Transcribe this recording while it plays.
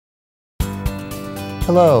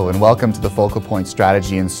Hello and welcome to the Focal Point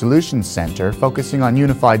Strategy and Solutions Center focusing on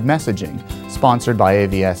unified messaging, sponsored by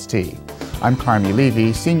AVST. I'm Carmi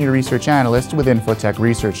Levy, Senior Research Analyst with Infotech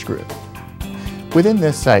Research Group. Within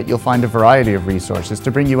this site you'll find a variety of resources to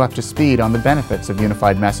bring you up to speed on the benefits of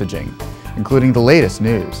unified messaging, including the latest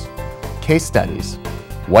news, case studies,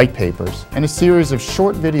 white papers, and a series of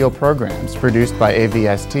short video programs produced by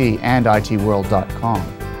AVST and ITworld.com.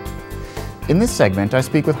 In this segment I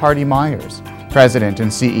speak with Hardy Myers, President and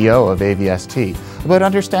CEO of AVST, about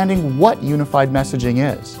understanding what unified messaging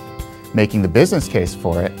is, making the business case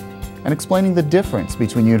for it, and explaining the difference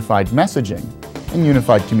between unified messaging and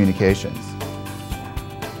unified communications.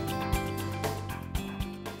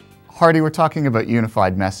 Hardy, we're talking about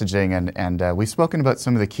unified messaging, and we've spoken about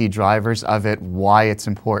some of the key drivers of it, why it's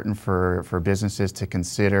important for businesses to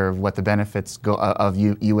consider, what the benefits of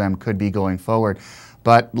could be going forward.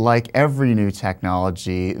 But like every new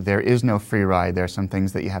technology, there is no free ride. There are some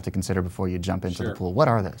things that you have to consider before you jump into the pool. What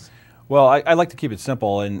are those? Well, I like to keep it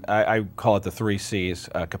simple, and I call it the 3 C's,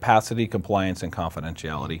 capacity, compliance, and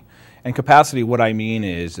confidentiality. And capacity, what I mean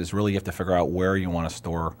is really you have to figure out where you want to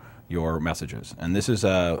store your messages. And this is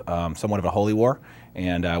somewhat of a holy war,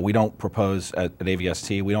 and we don't propose at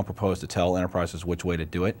AVST, we don't propose to tell enterprises which way to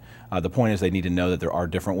do it. The point is they need to know that there are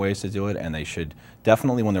different ways to do it, and they should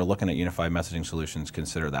definitely, when they're looking at unified messaging solutions,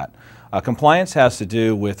 consider that. Compliance has to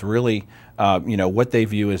do with really what they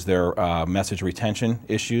view as their message retention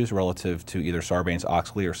issues relative to either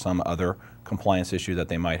Sarbanes-Oxley or some other compliance issue that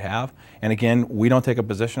they might have. And again, we don't take a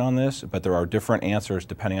position on this, but there are different answers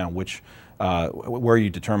depending on which, where you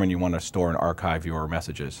determine you want to store and archive your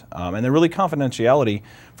messages. And then really confidentiality,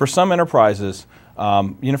 for some enterprises,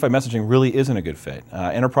 unified messaging really isn't a good fit.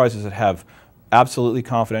 Enterprises that have absolutely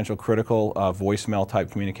confidential, critical voicemail type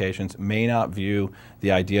communications may not view the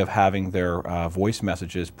idea of having their voice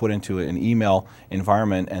messages put into an email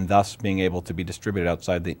environment and thus being able to be distributed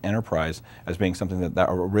outside the enterprise as being something that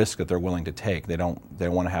a risk that they're willing to take. They don't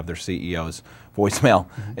want to have their CEO's voicemail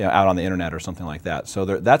out on the internet or something like that. So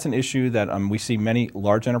that's an issue that we see many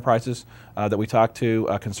large enterprises that we talk to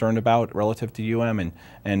concerned about relative to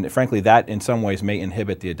and frankly that in some ways may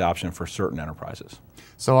inhibit the adoption for certain enterprises.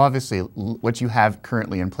 So obviously what you have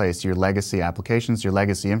currently in place, your legacy applications, your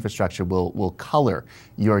legacy infrastructure will color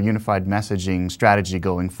your unified messaging strategy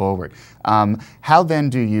going forward. How then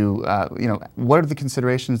do you, what are the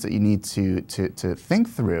considerations that you need to think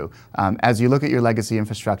through as you look at your legacy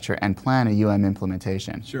infrastructure and plan a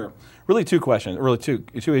implementation? Sure. Really two questions, really two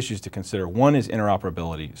issues to consider. One is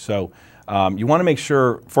interoperability. So you want to make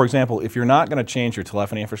sure, for example, if you're not going to change your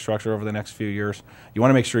telephony infrastructure over the next few years, you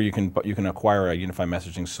want to make sure you can acquire a unified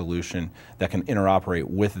messaging solution that can interoperate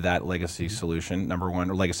with that legacy solution, number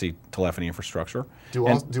one, or legacy telephony infrastructure. Do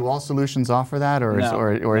all solutions offer that, or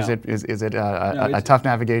is it a tough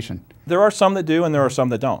navigation? There are some that do, and there are some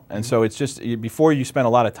that don't. And so it's just, before you spend a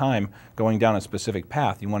lot of time going down a specific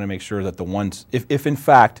path, you want to make sure that the ones, if in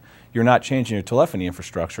fact you're not changing your telephony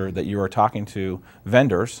infrastructure, that you are talking to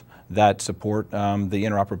vendors that support the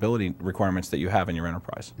interoperability requirements that you have in your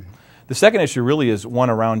enterprise. The second issue really is one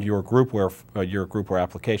around your groupware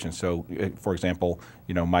application. So, for example,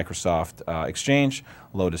 Microsoft Exchange,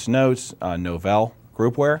 Lotus Notes, Novell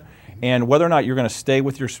groupware, and whether or not you're going to stay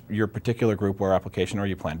with your particular groupware application or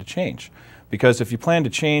you plan to change. Because if you plan to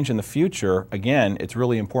change in the future, again, it's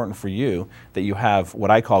really important for you that you have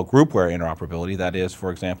what I call groupware interoperability. That is,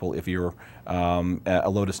 for example, if you're a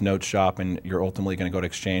Lotus Notes shop and you're ultimately going to go to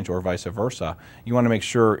Exchange or vice versa, you want to make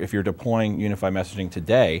sure if you're deploying unified messaging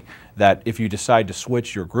today that if you decide to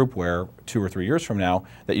switch your groupware 2 or 3 years from now,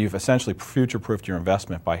 that you've essentially future-proofed your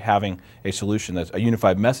investment by having a solution that's a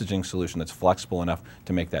unified messaging solution that's flexible enough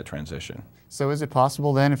to make that transition. So is it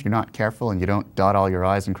possible then, if you're not careful and you don't dot all your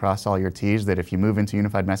I's and cross all your T's, that if you move into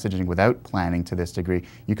unified messaging without planning to this degree,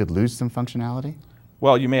 you could lose some functionality?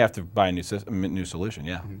 Well, you may have to buy a new solution,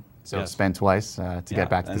 yeah. So yes. Spend twice to get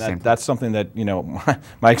back to the same place. That's something that,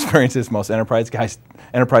 my experience is most enterprise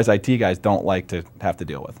IT guys don't like to have to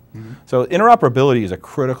deal with. So interoperability is a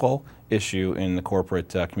critical issue in the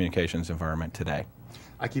corporate communications environment today.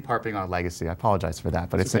 I keep harping on legacy. I apologize for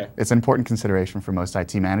that, but it's an important consideration for most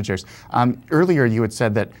IT managers. Earlier, you had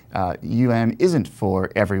said that isn't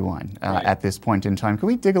for everyone at this point in time. Can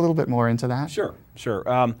we dig a little bit more into that? Sure.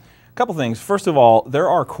 A couple things. First of all, there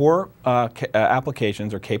are core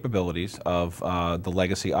applications or capabilities of the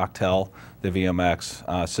legacy Octel the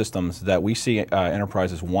VMX systems that we see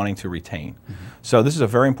enterprises wanting to retain. So this is a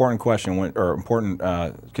very important question or important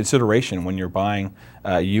consideration when you're buying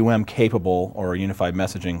a UM capable or a unified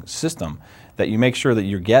messaging system, that you make sure that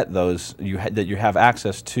you get those, that you have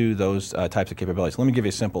access to those types of capabilities. Let me give you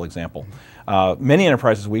a simple example. Many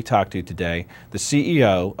enterprises we talk to today, the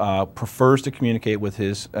CEO prefers to communicate with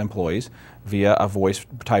his employees via a voice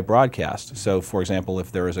type broadcast. So for example,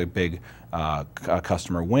 if there is a big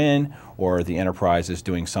customer win, or the enterprise is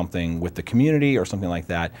doing something with the community or something like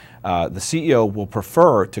that, the CEO will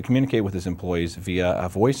prefer to communicate with his employees via a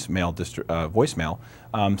voicemail,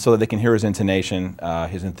 so that they can hear his intonation,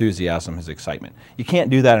 his enthusiasm, his excitement. You can't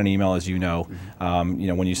do that in email, as you know.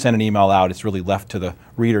 When you send an email out, it's really left to the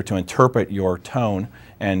reader to interpret your tone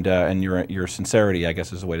and your sincerity, I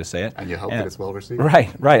guess is the way to say it. And you hope that it's well received.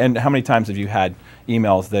 Right, right. And how many times have you had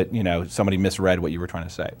emails that somebody misread what you were trying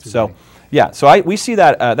to say? So, yeah. So we see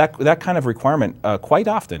that that kind of requirement quite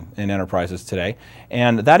often in enterprises today,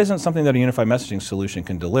 and that isn't something that a unified messaging solution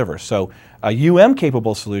can deliver. So a UM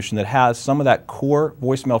capable solution that has some of that core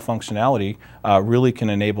voicemail functionality really can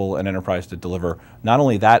enable an enterprise to deliver not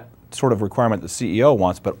only that sort of requirement the CEO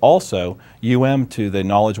wants, but also UM to the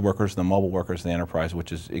knowledge workers, the mobile workers, the enterprise,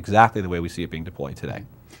 which is exactly the way we see it being deployed today.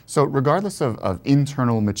 So regardless of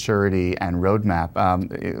internal maturity and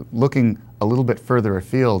roadmap, looking a little bit further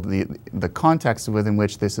afield, the context within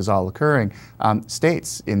which this is all occurring,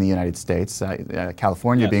 states in the United States,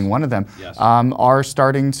 California being one of them, are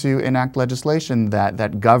starting to enact legislation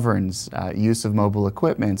that governs use of mobile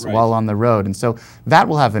equipment while on the road. And so that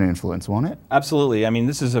will have an influence, won't it? Absolutely. I mean,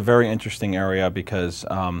 this is a very interesting area because,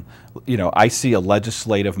 I see a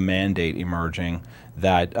legislative mandate emerging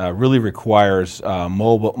that really requires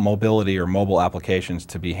mobility or mobile applications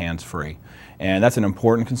to be hands-free. And that's an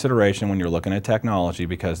important consideration when you're looking at technology,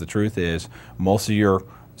 because the truth is most of your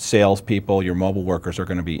salespeople, your mobile workers, are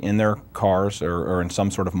going to be in their cars or in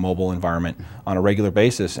some sort of mobile environment on a regular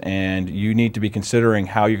basis, and you need to be considering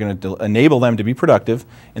how you're going to enable them to be productive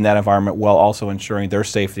in that environment while also ensuring their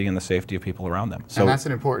safety and the safety of people around them. So, and that's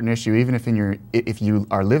an important issue, even if you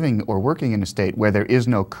are living or working in a state where there is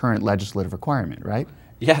no current legislative requirement, right?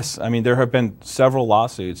 Yes, I mean there have been several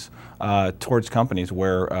lawsuits towards companies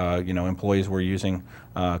where employees were using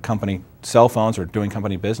company cell phones or doing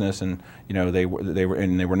company business, and they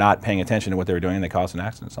were not paying attention to what they were doing, and they caused an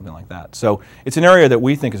accident, something like that. So it's an area that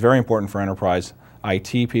we think is very important for enterprise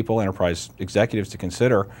IT people, enterprise executives to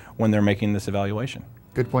consider when they're making this evaluation.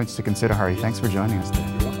 Good points to consider, Hari. Thanks for joining us today.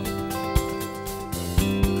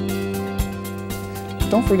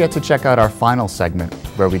 Don't forget to check out our final segment,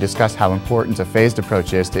 where we discuss how important a phased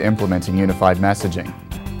approach is to implementing unified messaging.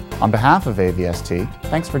 On behalf of AVST,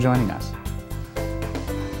 thanks for joining us.